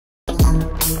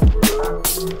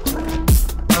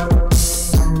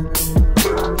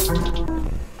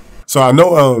So I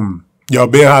know y'all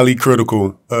been highly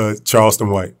critical of Charleston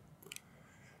White.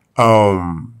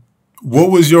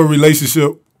 What was your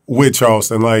relationship with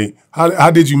Charleston? Like,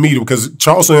 how did you meet him? Because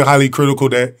Charleston highly critical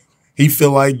that he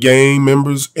feel like gang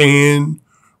members and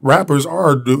rappers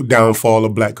are the downfall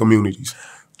of black communities.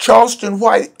 Charleston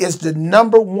White is the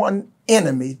 #1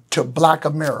 enemy to black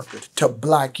America, to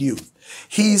black youth.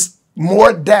 He's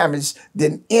more damaged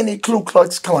than any Ku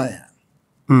Klux Klan.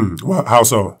 Well, how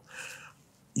so?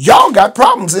 Y'all got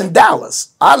problems in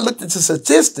Dallas. I looked at the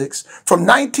statistics from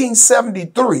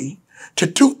 1973 to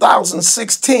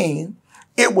 2016.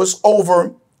 It was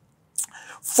over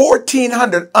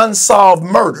 1,400 unsolved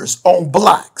murders on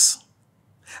blacks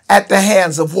at the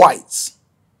hands of whites.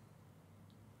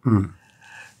 The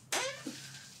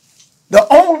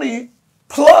only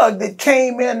plug that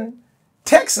came in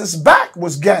Texas back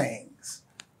was gangs.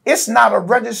 It's not a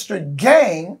registered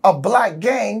gang, a black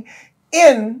gang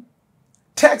in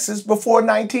Texas before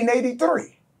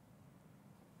 1983.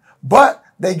 But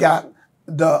they got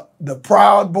the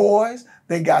Proud Boys,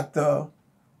 they got the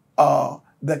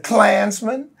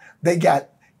Klansmen, they got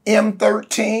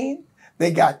M13,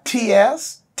 they got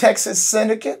TS, Texas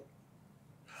Syndicate.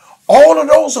 All of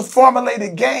those are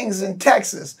formulated gangs in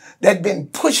Texas that been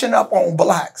pushing up on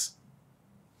blacks.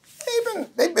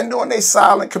 They've been doing their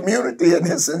silent community and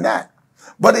this and that.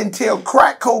 But until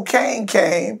crack cocaine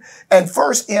came and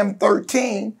first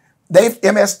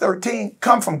MS-13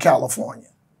 come from California.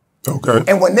 Okay.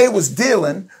 And when they was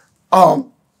dealing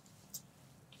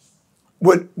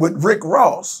with Rick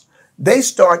Ross, they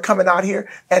started coming out here,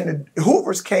 and the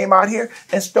Hoovers came out here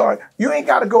and started, you ain't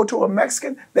got to go to a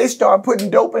Mexican. They started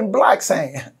putting dope in blacks'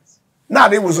 hands.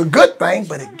 Now, it was a good thing,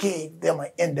 but it gave them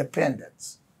an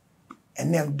independence.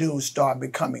 And them dudes started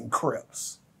becoming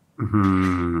Crips.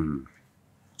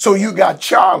 So you got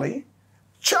Charlie.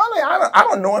 Charlie, I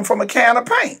don't know him from a can of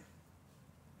paint.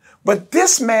 But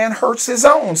this man hurts his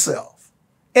own self.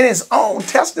 In his own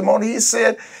testimony, he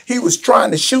said he was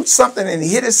trying to shoot something and he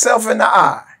hit himself in the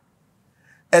eye.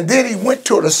 And then he went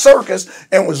to the circus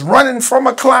and was running from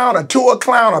a clown or to a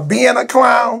clown or being a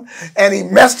clown, and he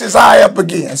messed his eye up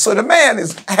again. So the man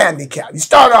is handicapped. He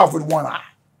started off with one eye.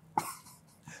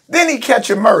 Then he catch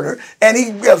a murder, and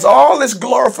he gives all this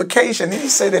glorification. And he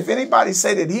said if anybody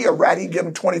said that he a rat, he'd give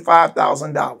him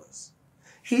 $25,000.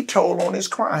 He told on his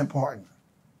crime partner.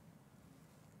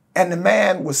 And the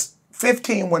man was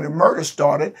 15 when the murder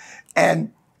started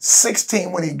and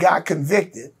 16 when he got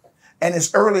convicted. And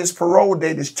his earliest parole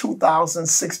date is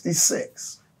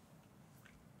 2066.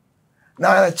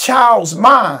 Now, in a child's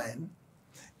mind,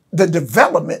 the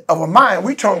development of a mind,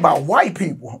 we're talking about white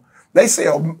people. They say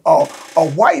a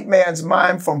white man's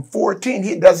mind from 14,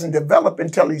 he doesn't develop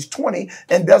until he's 20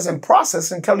 and doesn't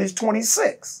process until he's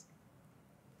 26.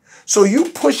 So you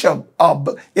push if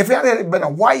it had been a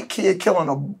white kid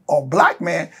killing a black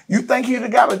man, you think he'd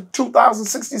have got a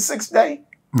 2066 day?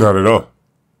 Not at all.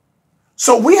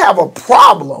 So we have a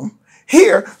problem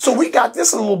here. So we got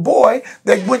this little boy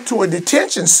that went to a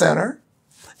detention center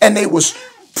and they was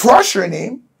pressuring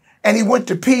him, and he went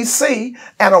to PC,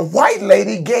 and a white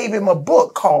lady gave him a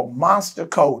book called Monster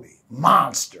Cody,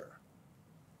 Monster.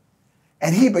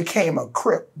 And he became a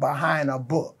Crip behind a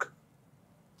book.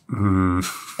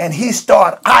 And he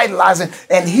started idolizing,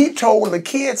 and he told the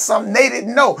kids something they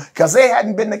didn't know because they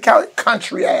hadn't been to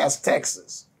country ass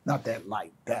Texas. Not that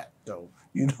like that though,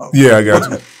 you know. Yeah, I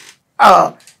got you.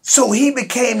 So he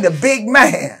became the big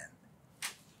man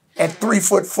at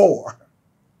 3'4".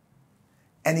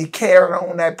 And he carried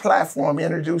on that platform,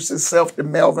 introduced himself to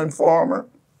Melvin Farmer,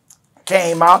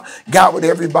 came out, got with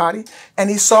everybody, and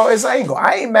he saw his angle.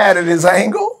 I ain't mad at his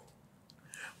angle,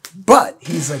 but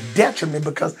he's a detriment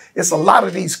because it's a lot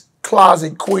of these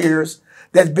closet queers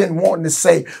that's been wanting to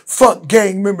say, fuck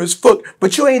gang members, fuck,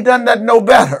 but you ain't done nothing no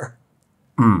better.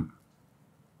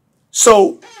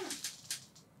 So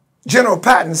General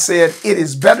Patton said, it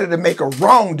is better to make a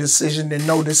wrong decision than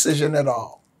no decision at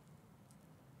all.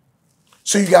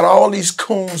 So you got all these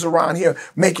coons around here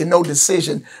making no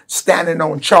decision, standing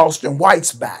on Charleston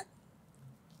White's back.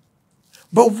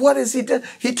 But what has he done?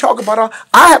 He talk about,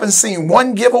 I haven't seen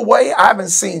one giveaway. I haven't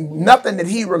seen nothing that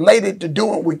he related to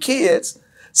doing with kids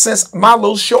since my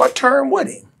little short term with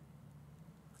him.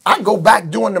 I go back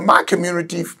doing to my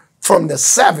community from the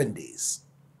 70s.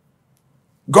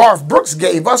 Garth Brooks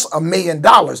gave us $1 million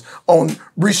on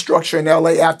restructuring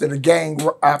LA after the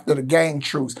gang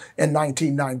truce in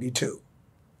 1992.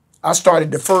 I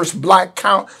started the first black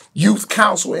youth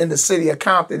council in the city of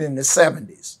Compton in the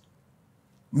 70s.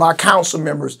 My council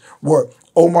members were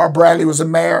Omar Bradley was a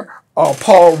mayor,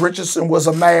 Paul Richardson was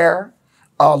a mayor.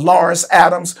 Lawrence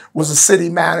Adams was a city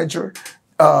manager.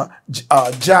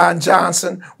 John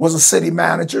Johnson was a city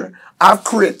manager.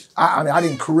 I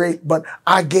didn't create, but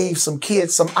I gave some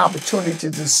kids some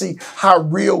opportunity to see how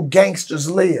real gangsters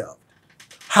live,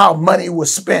 how money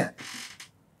was spent.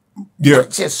 Yeah.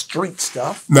 Not just street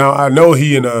stuff. Now, I know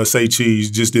he and Say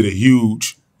Cheese just did a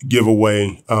huge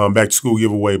giveaway, back to school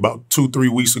giveaway about 2-3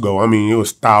 weeks ago. I mean, it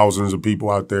was thousands of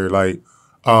people out there. Like,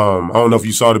 I don't know if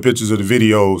you saw the pictures of the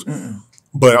videos,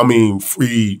 but I mean,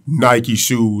 free Nike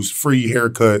shoes, free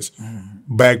haircuts,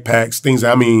 backpacks, things.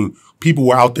 I mean, people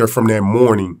were out there from that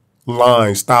morning.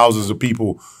 Lines, thousands of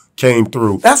people came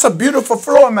through. That's a beautiful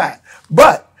floor mat,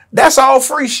 but that's all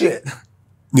free shit.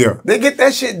 Yeah. They get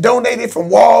that shit donated from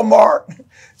Walmart,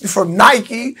 from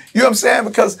Nike, you know what I'm saying?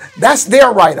 Because that's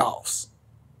their write-offs.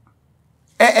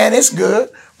 And it's good.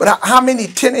 But how many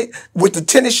with the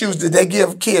tennis shoes, did they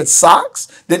give kids socks?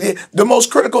 The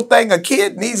most critical thing a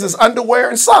kid needs is underwear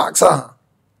and socks, huh?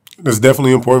 That's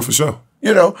definitely important for sure.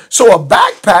 You know, so a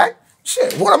backpack,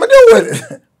 shit, what am I do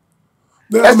with it?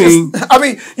 I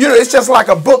mean, you know, it's just like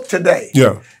a book today.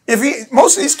 Yeah.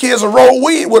 Most of these kids will roll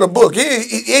weed with a book.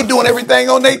 He ain't doing everything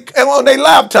on their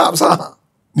laptops, huh?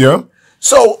 Yeah.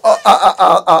 So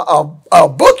a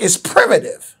book is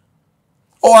primitive.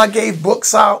 Or I gave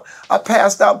books out. I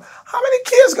passed out. How many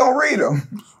kids gonna read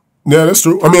them? Yeah, that's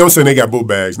true. I mean, I'm saying they got book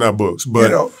bags, not books. But you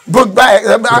know, book bags.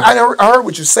 I heard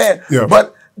what you're saying. Yeah.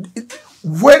 But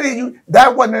where did you?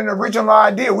 That wasn't an original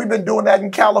idea. We've been doing that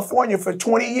in California for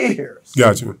 20 years.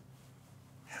 Got you.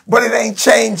 But it ain't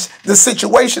changed the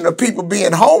situation of people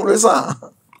being homeless, huh?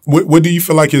 What do you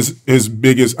feel like his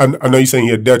biggest? I know you're saying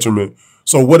he had detriment.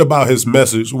 So what about his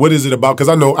message? What is it about? Because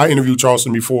I know I interviewed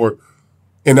Charleston before,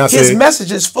 and I said his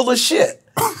message is full of shit.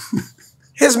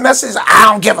 His message, I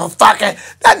don't give a fucking.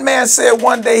 That man said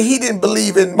one day he didn't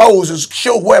believe in Moses.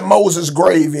 Show where Moses'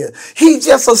 grave is. He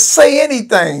just will say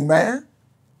anything, man.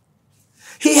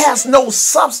 He has no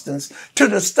substance to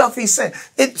the stuff he's saying.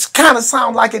 It kind of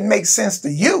sounds like it makes sense to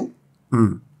you.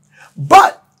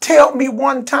 But tell me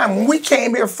one time, when we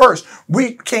came here first,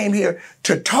 we came here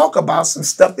to talk about some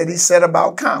stuff that he said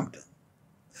about Compton.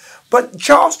 But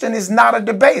Charleston is not a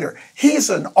debater. He's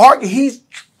an arguer.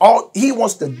 He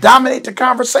wants to dominate the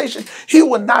conversation. He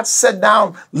will not sit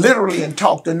down literally and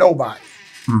talk to nobody.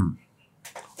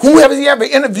 Whoever he ever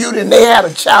interviewed and they had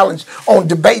a challenge on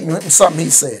debating him something he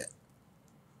said.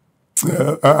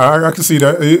 Yeah, I can see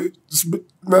that.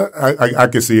 I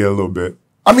can see it a little bit.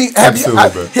 I mean, have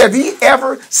you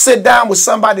ever sit down with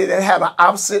somebody that had an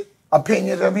opposite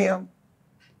opinion of him?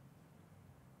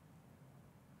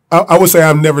 I would say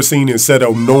I've never seen it set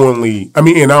up knowingly. I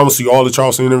mean, and I don't see all the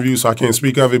Charleston interviews, so I can't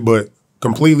speak of it, but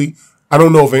completely. I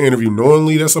don't know if an interview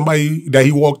knowingly that somebody that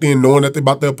he walked in knowing that they're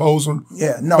about to oppose him.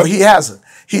 Yeah, no, but he hasn't.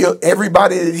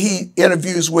 Everybody that he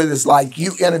interviews with is like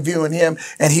you interviewing him,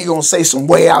 and he gonna say some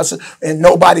way out, and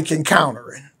nobody can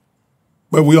counter it.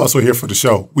 But we also here for the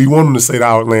show. We want him to say the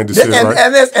outlandish shit,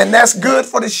 right? And that's good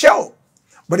for the show.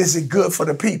 But is it good for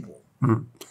the people?